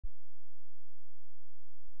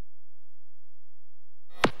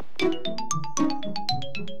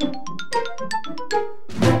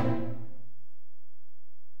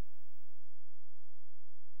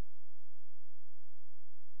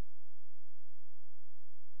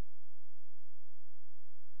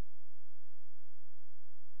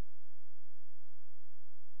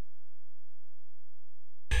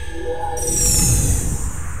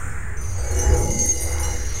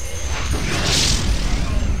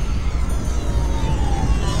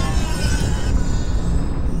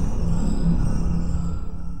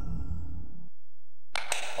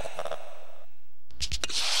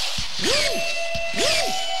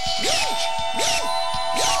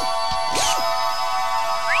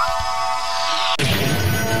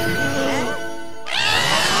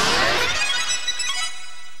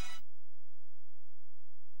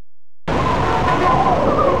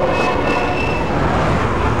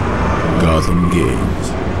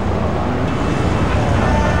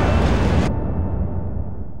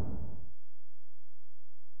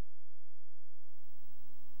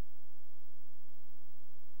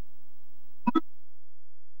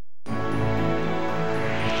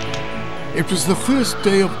It was the first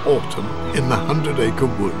day of autumn in the 100-acre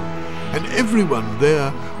wood, and everyone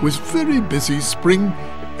there was very busy spring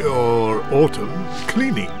or autumn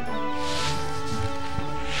cleaning.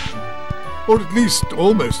 Or at least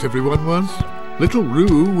almost everyone was. Little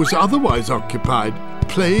Roo was otherwise occupied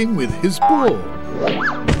playing with his ball.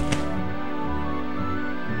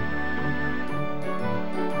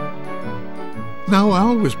 Now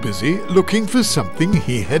Al was busy looking for something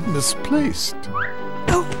he had misplaced.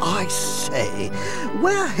 Oh, I say,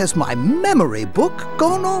 where has my memory book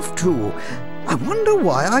gone off to? I wonder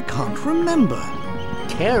why I can't remember.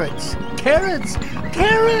 Carrots! Carrots!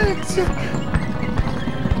 Carrots!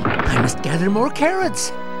 I must gather more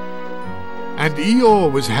carrots. And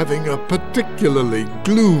Eeyore was having a particularly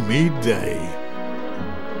gloomy day.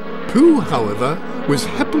 Pooh, however, was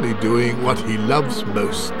happily doing what he loves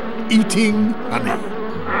most, eating honey.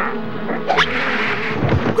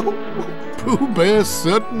 Pooh Bear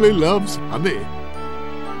certainly loves honey.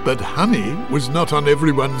 But honey was not on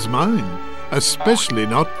everyone's mind, especially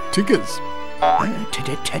not Tigger's. And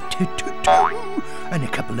a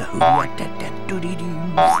couple of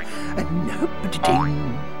hoo-wat-dat-dat-doody-doos and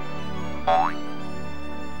hoop-a-ding. A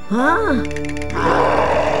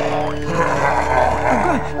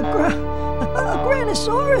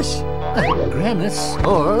Granosaurus! A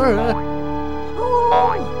granosaur?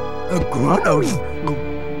 Oh! A granos...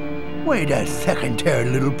 Wait a second there,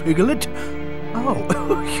 little piglet. Oh,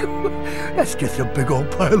 that's just a big old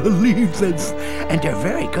pile of leaves, and they're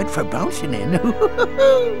very good for bouncing in.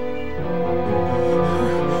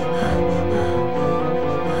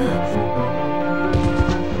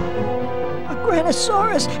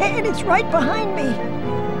 Granosaurus, and it's right behind me.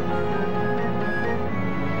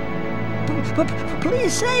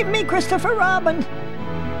 Please save me, Christopher Robin.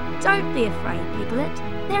 Don't be afraid, Piglet.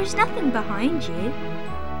 There's nothing behind you.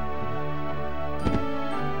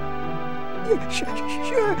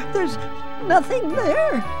 Sure, there's nothing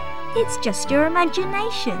there. It's just your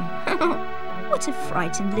imagination. What a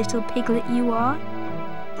frightened little piglet you are.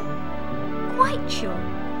 Quite sure.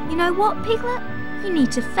 You know what, Piglet? You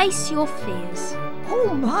need to face your fears.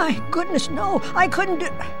 Oh my goodness, no, I couldn't do...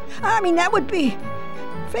 that would be...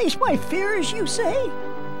 Face my fears, you say?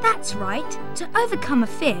 That's right. To overcome a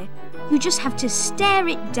fear, you just have to stare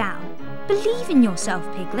it down. Believe in yourself,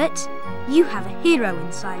 Piglet. You have a hero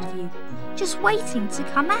inside of you, just waiting to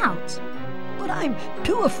come out. But I'm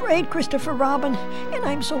too afraid, Christopher Robin, and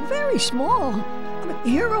I'm so very small.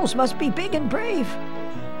 Heroes must be big and brave.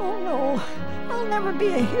 Oh no, I'll never be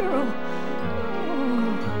a hero.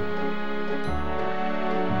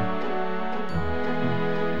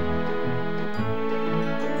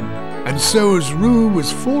 And so as Roo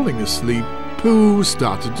was falling asleep, Pooh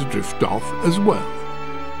started to drift off as well.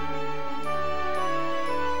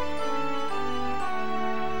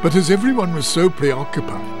 But as everyone was so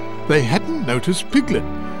preoccupied, they hadn't noticed Piglet.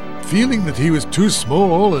 Feeling that he was too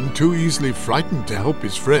small and too easily frightened to help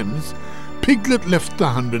his friends, Piglet left the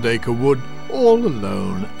 100-acre wood all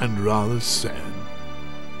alone and rather sad.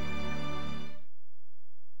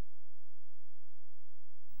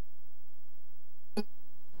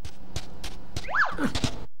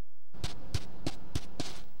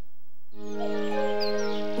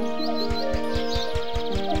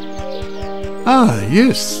 Ah,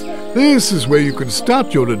 yes, this is where you can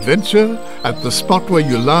start your adventure at the spot where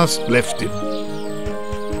you last left it.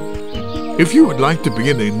 If you would like to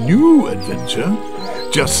begin a new adventure,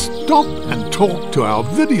 just stop and talk to our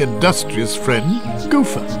very industrious friend,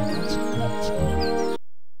 Gopher.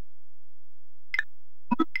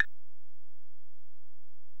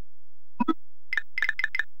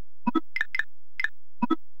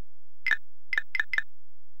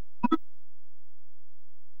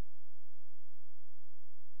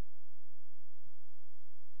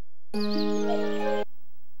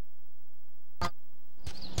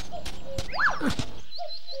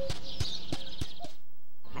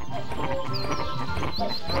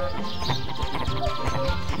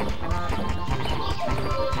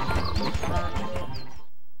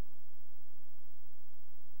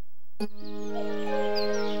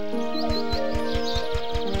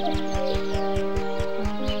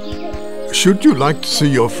 Should you like to see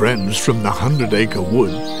your friends from the 100-acre wood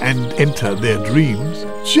and enter their dreams,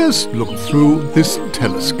 just look through this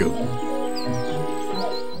telescope.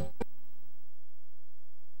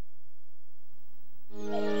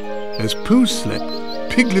 As Pooh slept,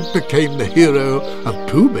 Piglet became the hero of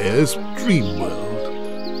Pooh Bear's dream world.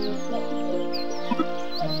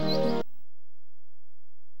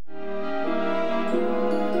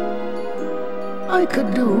 I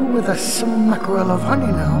could do with a smackerel of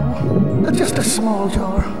honey now. Just a small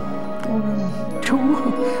jar. Or two.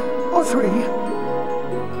 or 3.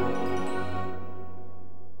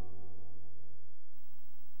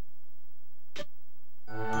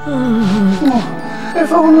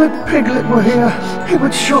 If only Piglet were here, he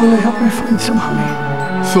would surely help me find some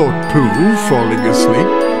honey. Thought Pooh, falling asleep.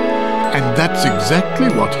 And that's exactly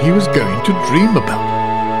what he was going to dream about.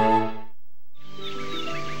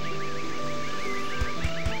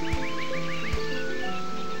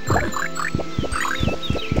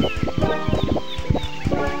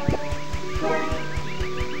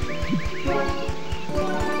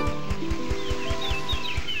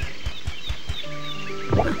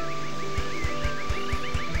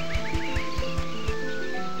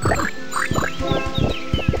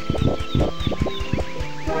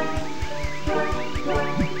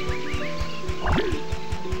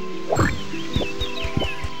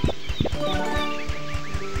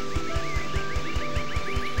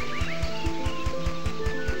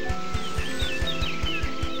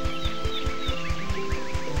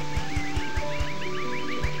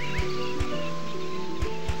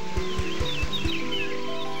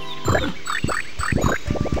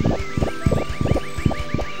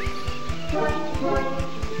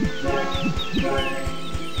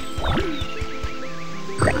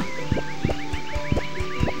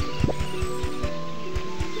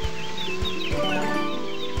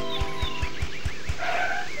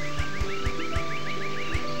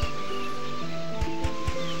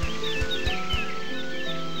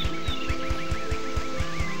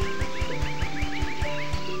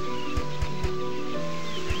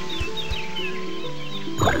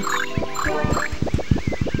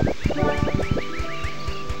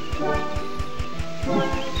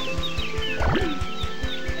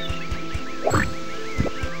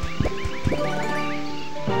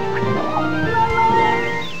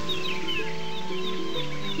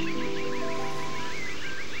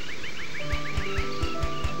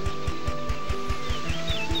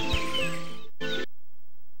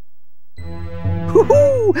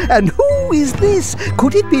 And who is this?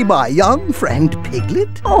 Could it be my young friend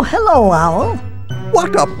Piglet? Oh, hello, Owl.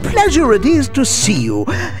 What a pleasure it is to see you.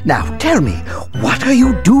 Now tell me, what are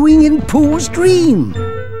you doing in Pooh's dream?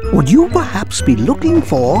 Would you perhaps be looking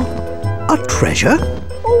for a treasure?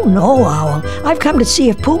 Oh, no, Owl. I've come to see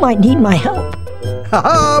if Pooh might need my help.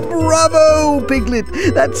 Ha! Bravo, Piglet!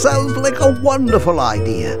 That sounds like a wonderful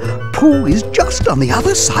idea. Pooh is just on the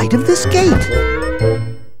other side of this gate.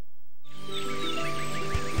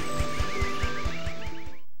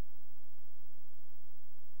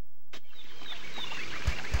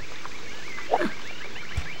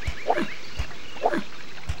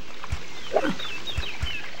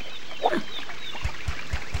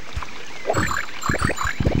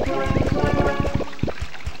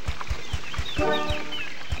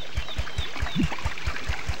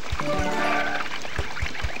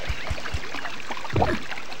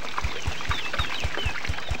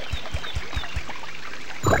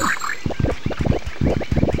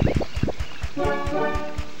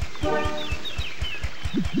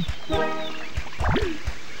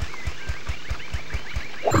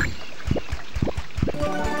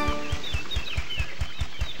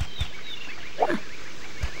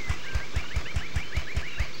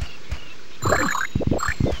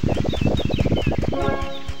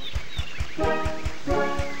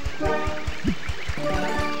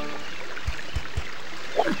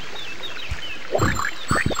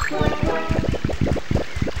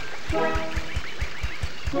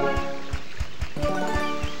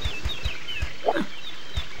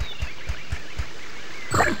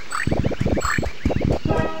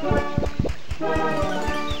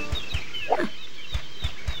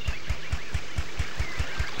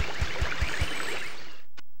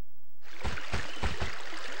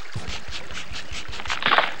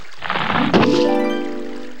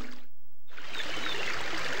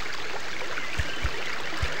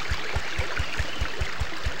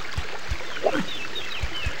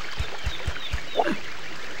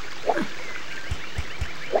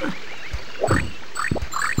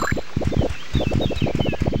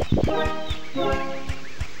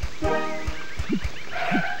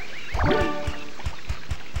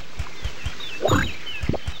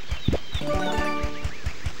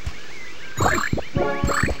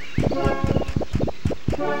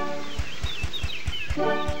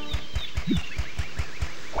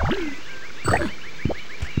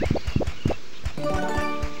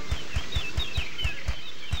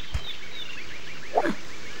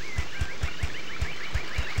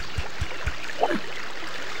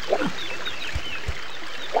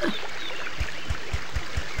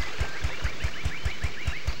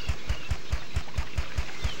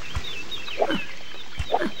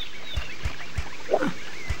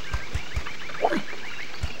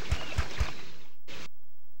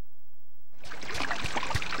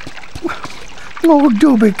 Oh,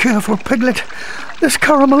 do be careful, Piglet. This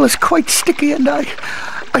caramel is quite sticky, and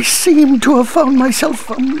I seem to have found myself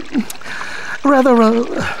rather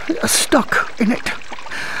stuck in it.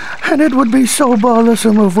 And it would be so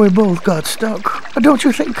bothersome if we both got stuck, don't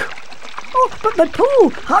you think? Oh, but Pooh,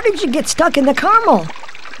 how did you get stuck in the caramel?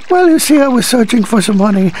 Well, you see, I was searching for some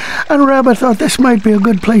honey, and Rabbit thought this might be a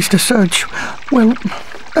good place to search. Well,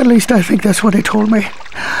 at least I think that's what he told me.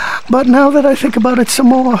 But now that I think about it some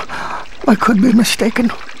more, I could be mistaken.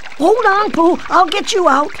 Hold on, Pooh. I'll get you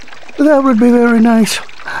out. That would be very nice.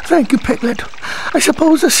 Thank you, Piglet. I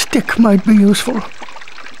suppose a stick might be useful.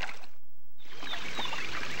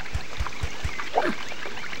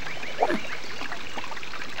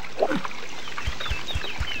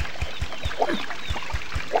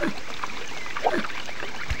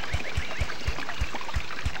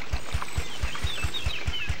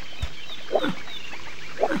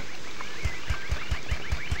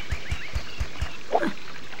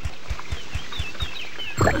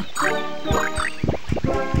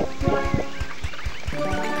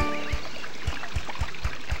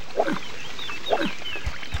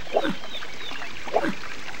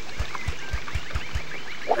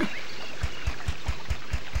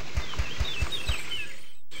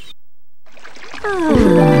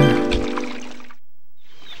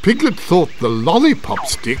 Piglet thought the lollipop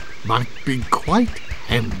stick might be quite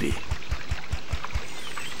handy.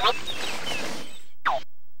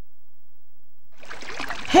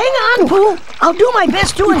 Hang on, Pooh. I'll do my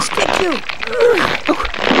best to unstick you.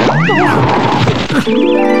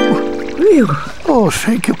 Oh,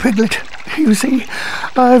 thank you, Piglet. You see,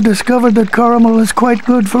 I've discovered that caramel is quite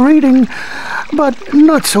good for eating, but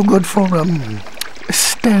not so good for,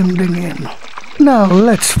 standing in. Now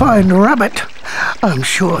let's find Rabbit. I'm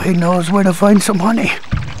sure he knows where to find some honey.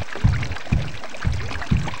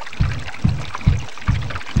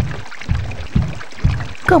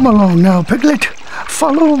 Come along now, Piglet.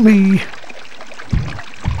 Follow me.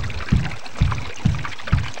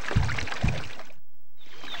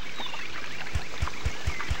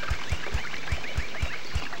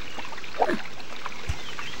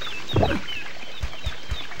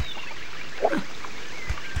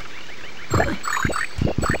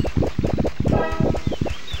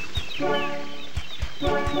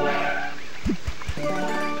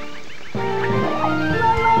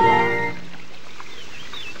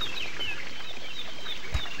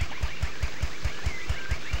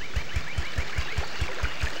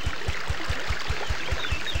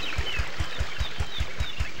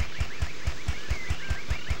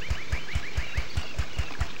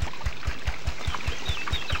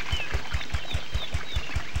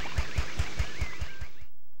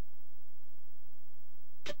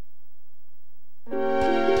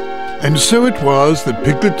 And so it was that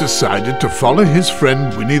Piglet decided to follow his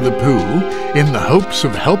friend Winnie the Pooh in the hopes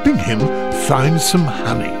of helping him find some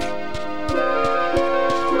honey.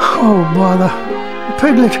 Oh, bother.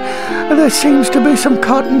 Piglet, there seems to be some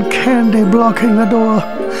cotton candy blocking the door.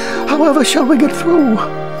 However shall we get through?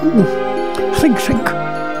 Think.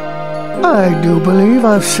 I do believe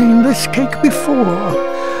I've seen this cake before.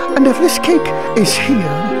 And if this cake is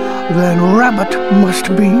here, then Rabbit must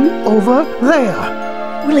be over there.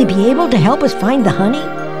 Will he be able to help us find the honey?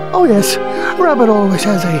 Oh, yes. Rabbit always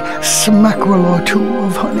has a smackerel or two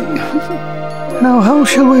of honey. Now, how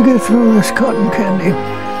shall we get through this cotton candy?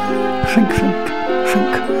 Think.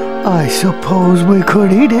 I suppose we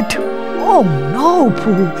could eat it. Oh, no,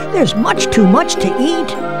 Pooh. There's much too much to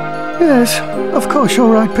eat. Yes, of course you're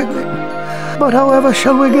right, Piglet. But however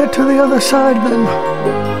shall we get to the other side, then?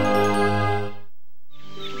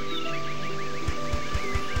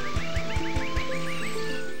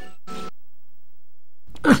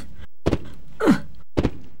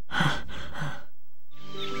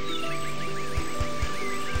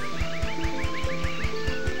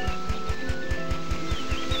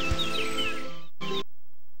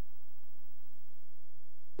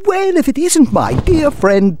 Well, if it isn't my dear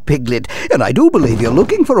friend Piglet, and I do believe you're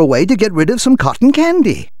looking for a way to get rid of some cotton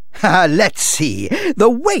candy. Let's see. The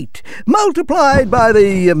weight multiplied by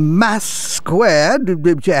the mass squared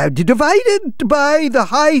divided by the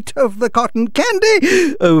height of the cotton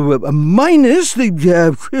candy minus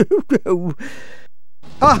the...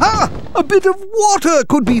 Aha! A bit of water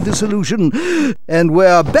could be the solution. And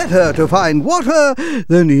where better to find water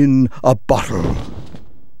than in a bottle.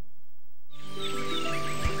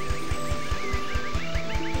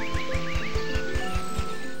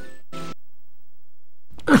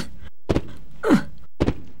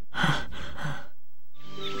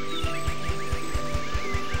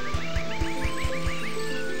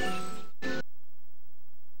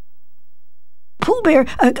 Pooh Bear,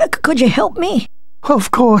 could you help me?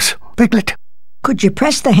 Of course, Piglet. Could you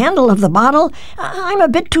press the handle of the bottle? I'm a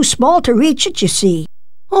bit too small to reach it, you see.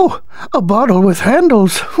 Oh, a bottle with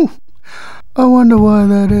handles. I wonder why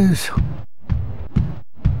that is.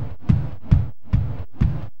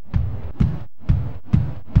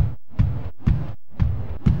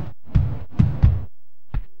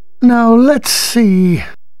 Now, let's see.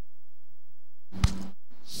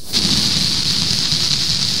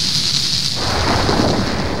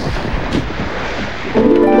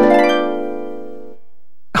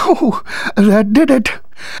 Oh, that did it.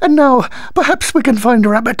 And now, perhaps we can find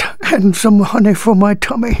Rabbit and some honey for my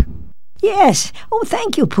tummy. Yes. Oh,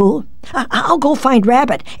 thank you, Pooh. I'll go find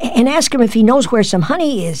Rabbit and ask him if he knows where some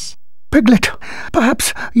honey is. Piglet,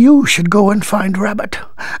 perhaps you should go and find Rabbit,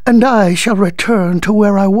 and I shall return to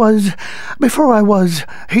where I was before I was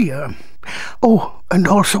here. Oh, and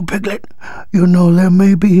also, Piglet, you know there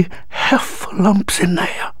may be lumps in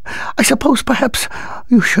there. I suppose perhaps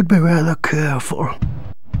you should be rather careful.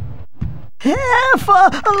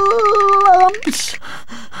 Lumps.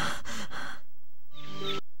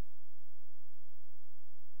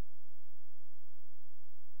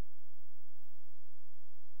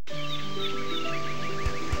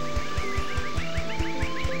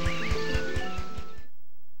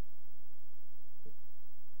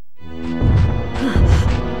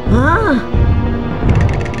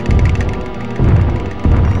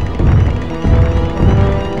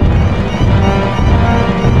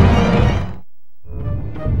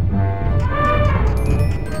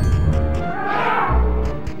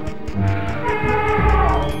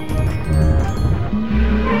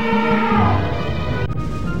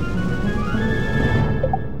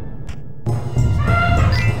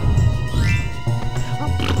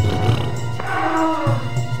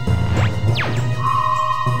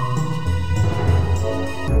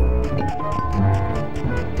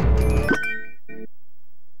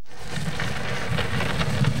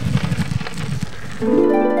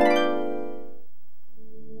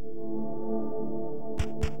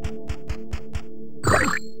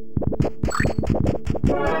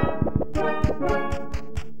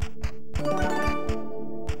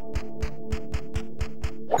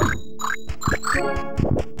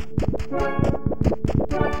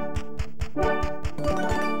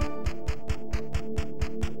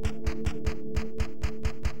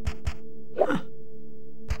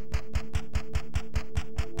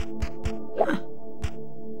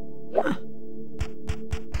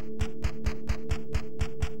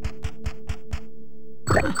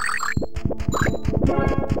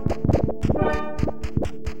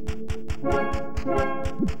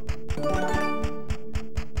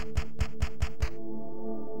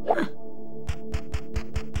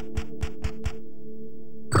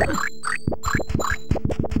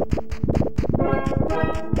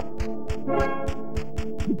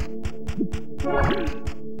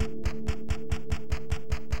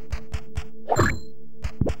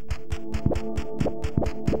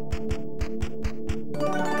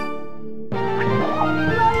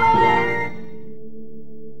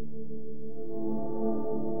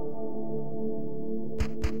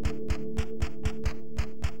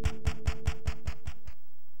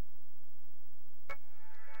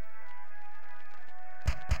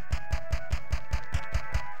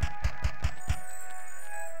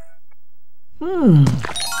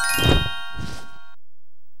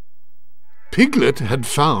 Piglet had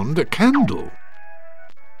found a candle.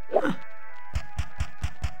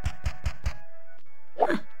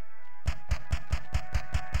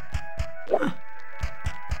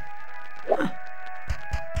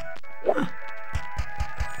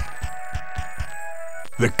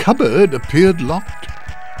 The cupboard appeared locked.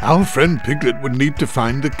 Our friend Piglet would need to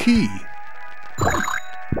find the key.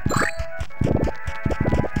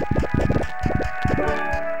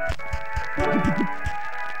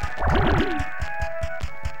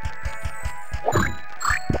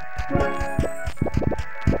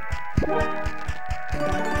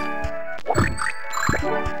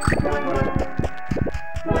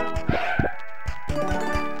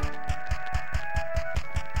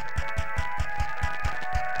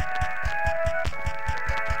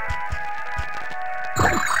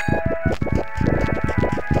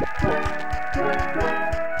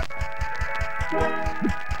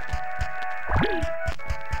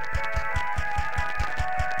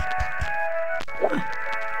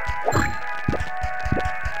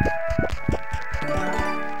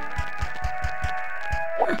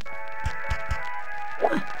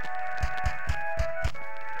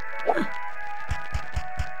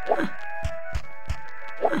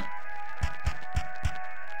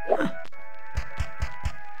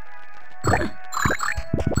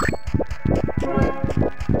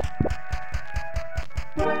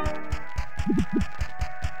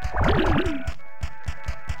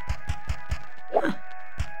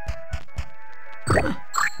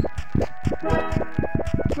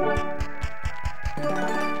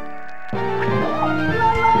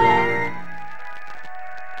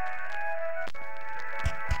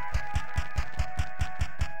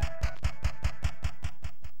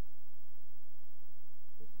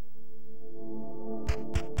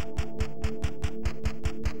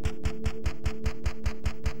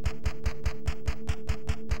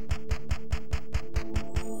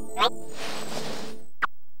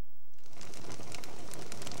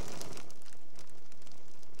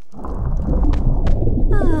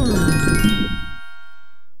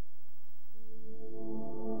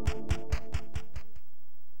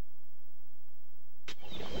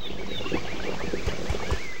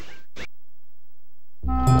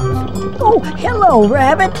 Oh, hello,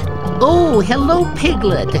 Rabbit. Oh, hello,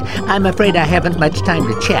 Piglet. I'm afraid I haven't much time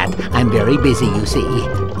to chat. I'm very busy, you see.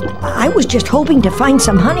 I was just hoping to find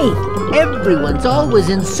some honey. Everyone's always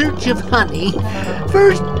in search of honey.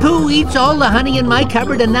 First, Pooh eats all the honey in my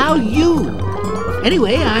cupboard, and now you.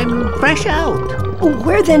 Anyway, I'm fresh out.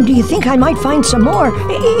 Where then do you think I might find some more?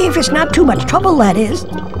 If it's not too much trouble, that is.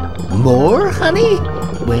 More honey?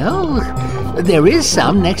 Well, there is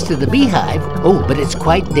some next to the beehive. Oh, but it's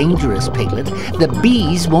quite dangerous, Piglet. The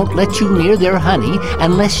bees won't let you near their honey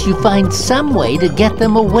unless you find some way to get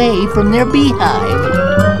them away from their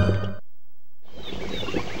beehive.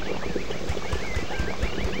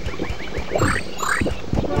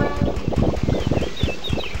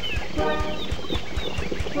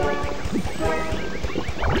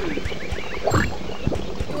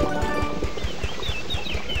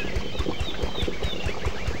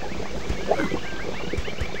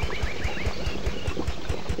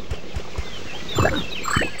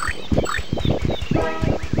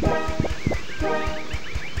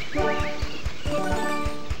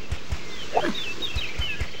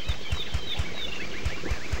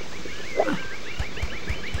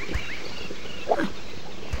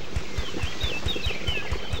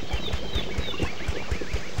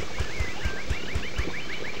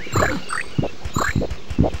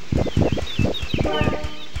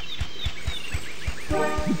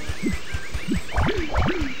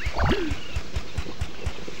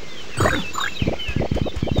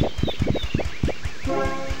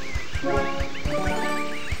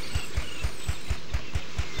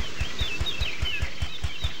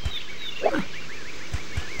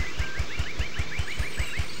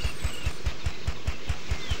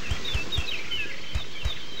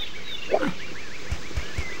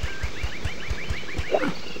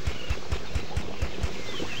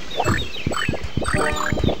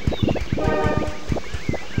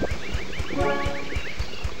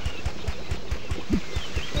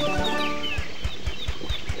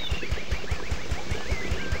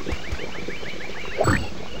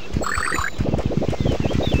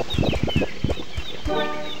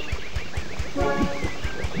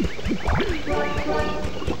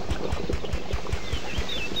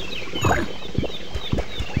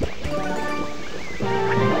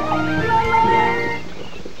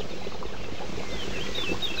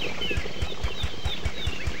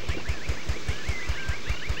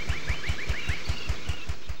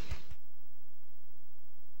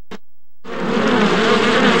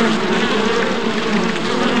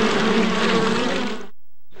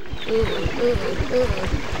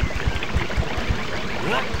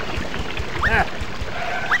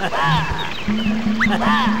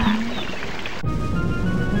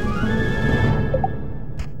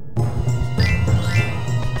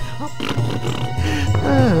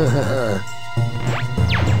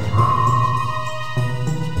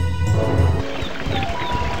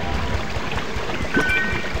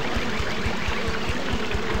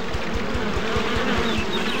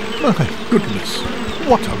 My goodness,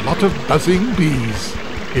 what a lot of buzzing bees.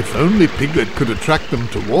 If only Piglet could attract them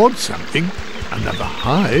towards something, another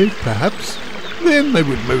hive perhaps, then they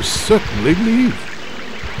would most certainly leave.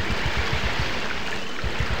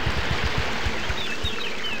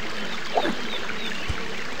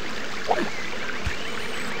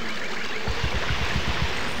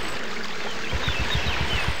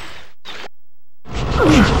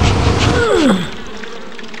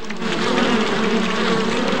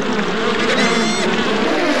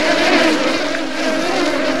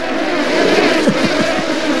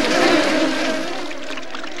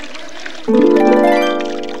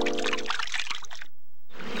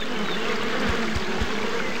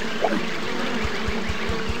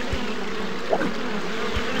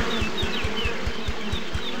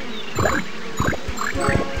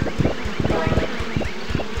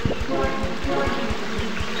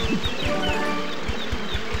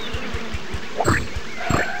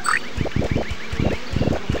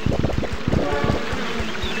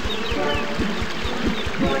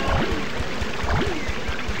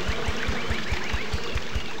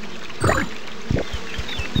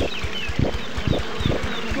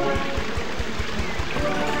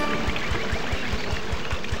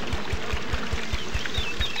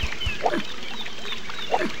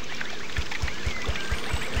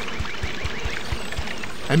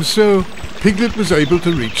 And so Piglet was able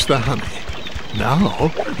to reach the honey. Now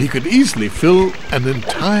he could easily fill an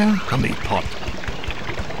entire honey pot.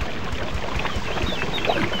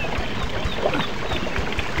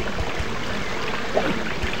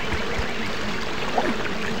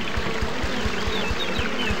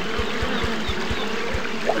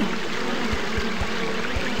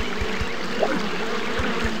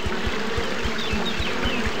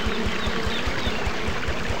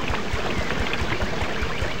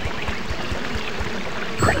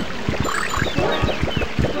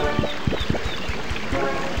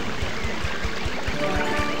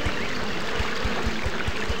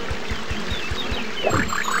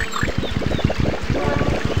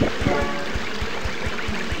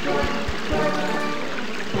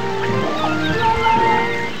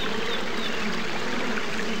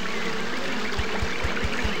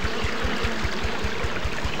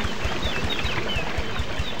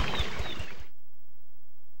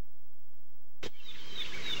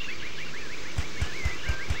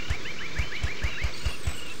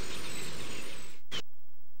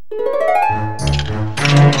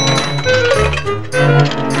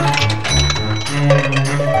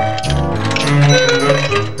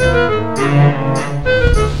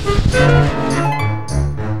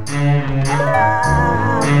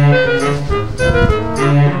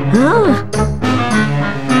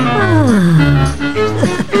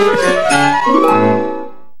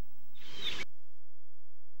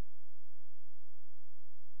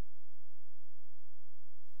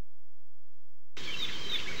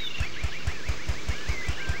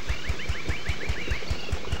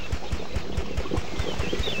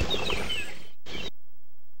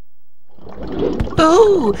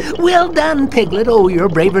 Oh, well done, Piglet. Oh, you're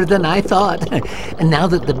braver than I thought. And now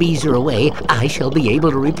that the bees are away, I shall be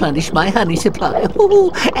able to replenish my honey supply.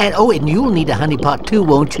 And you'll need a honey pot too,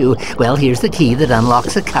 won't you? Well, here's the key that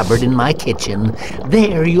unlocks a cupboard in my kitchen.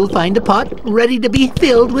 There you'll find a pot ready to be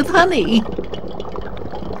filled with honey.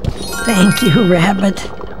 Thank you, Rabbit.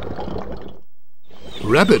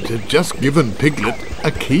 Rabbit had just given Piglet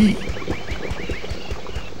a key.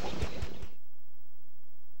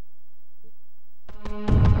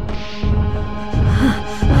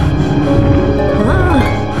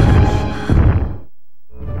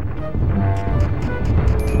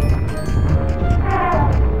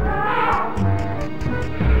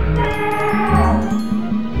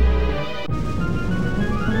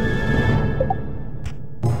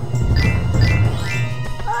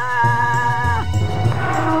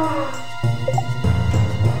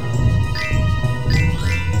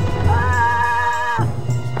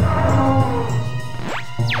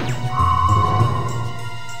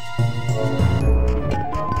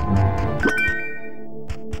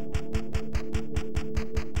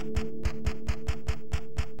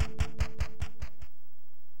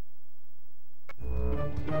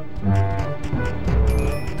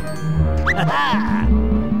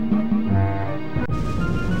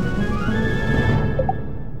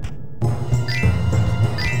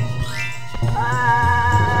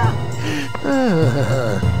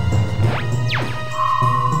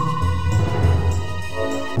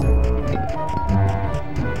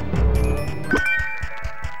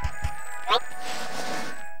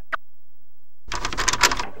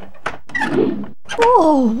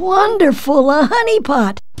 Oh, wonderful, a honey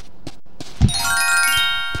pot.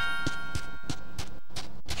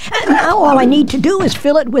 And now all I need to do is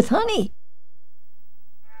fill it with honey.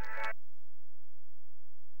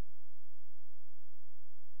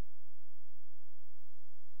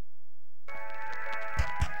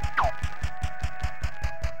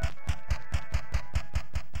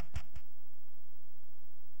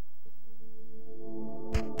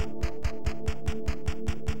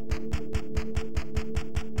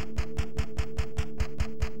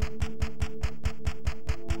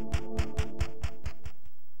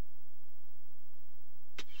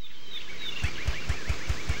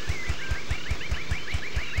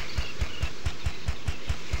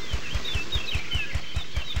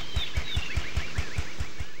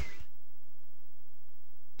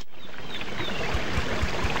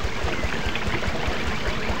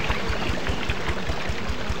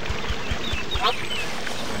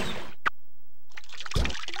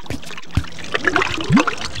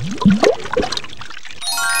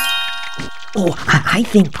 Oh, I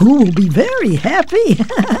think Pooh will be very happy.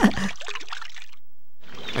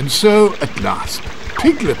 And so, at last,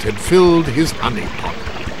 Piglet had filled his honey pot.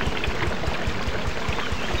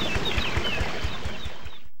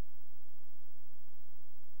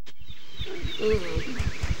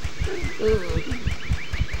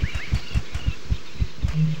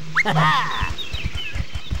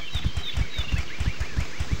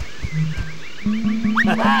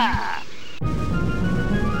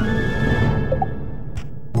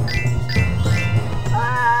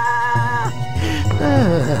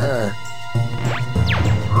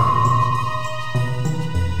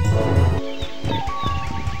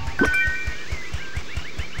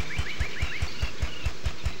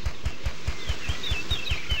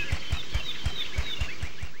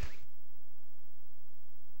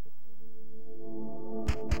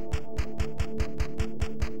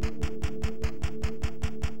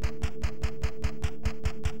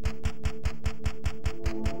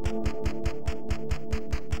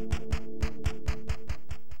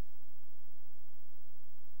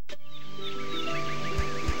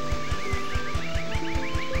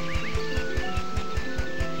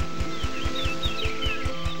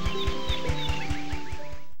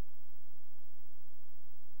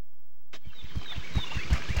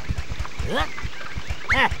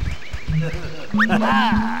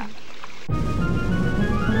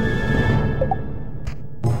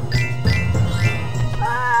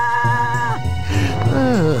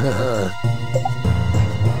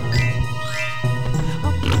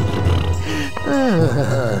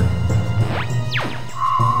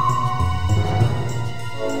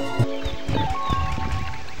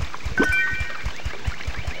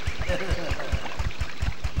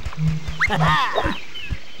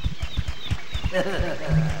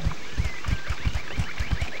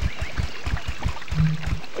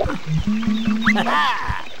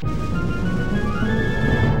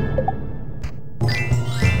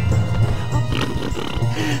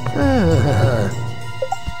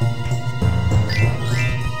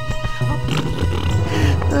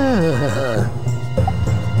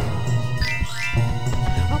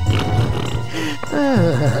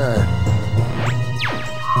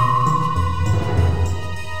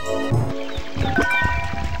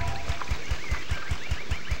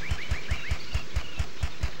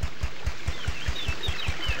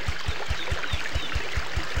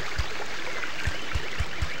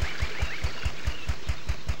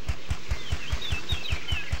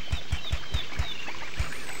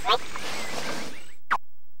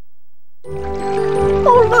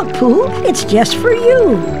 Oh, look, Pooh, it's just for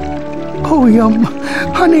you. Oh, yum.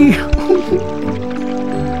 Honey.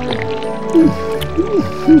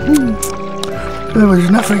 There was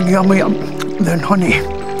nothing yummier than honey.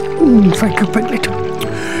 Thank you, Piglet.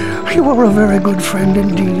 You are a very good friend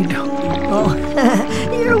indeed. Oh,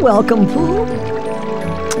 you're welcome, Pooh.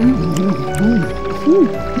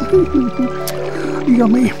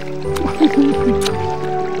 Yummy.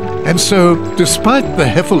 And so, despite the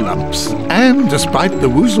heffalumps and despite the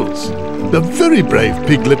woozles, the very brave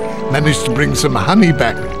Piglet managed to bring some honey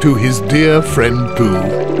back to his dear friend Pooh.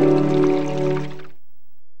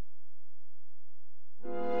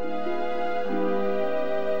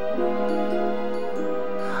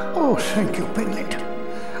 Oh, thank you, Piglet.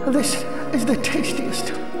 This is the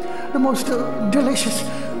tastiest, the most delicious,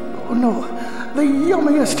 no, the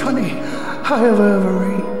yummiest honey I have ever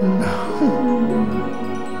eaten.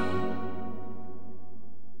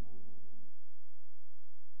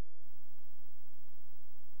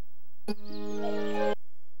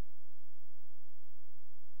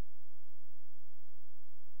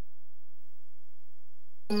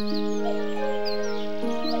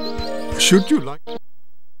 Should you like?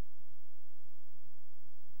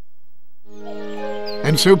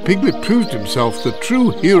 And so Piglet proved himself the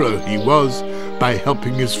true hero he was by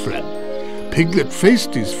helping his friend. Piglet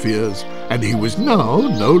faced his fears, and he was now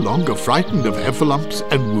no longer frightened of heffalumps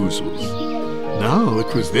and woozles. Now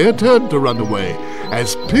it was their turn to run away,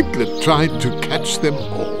 as Piglet tried to catch them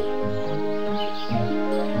all.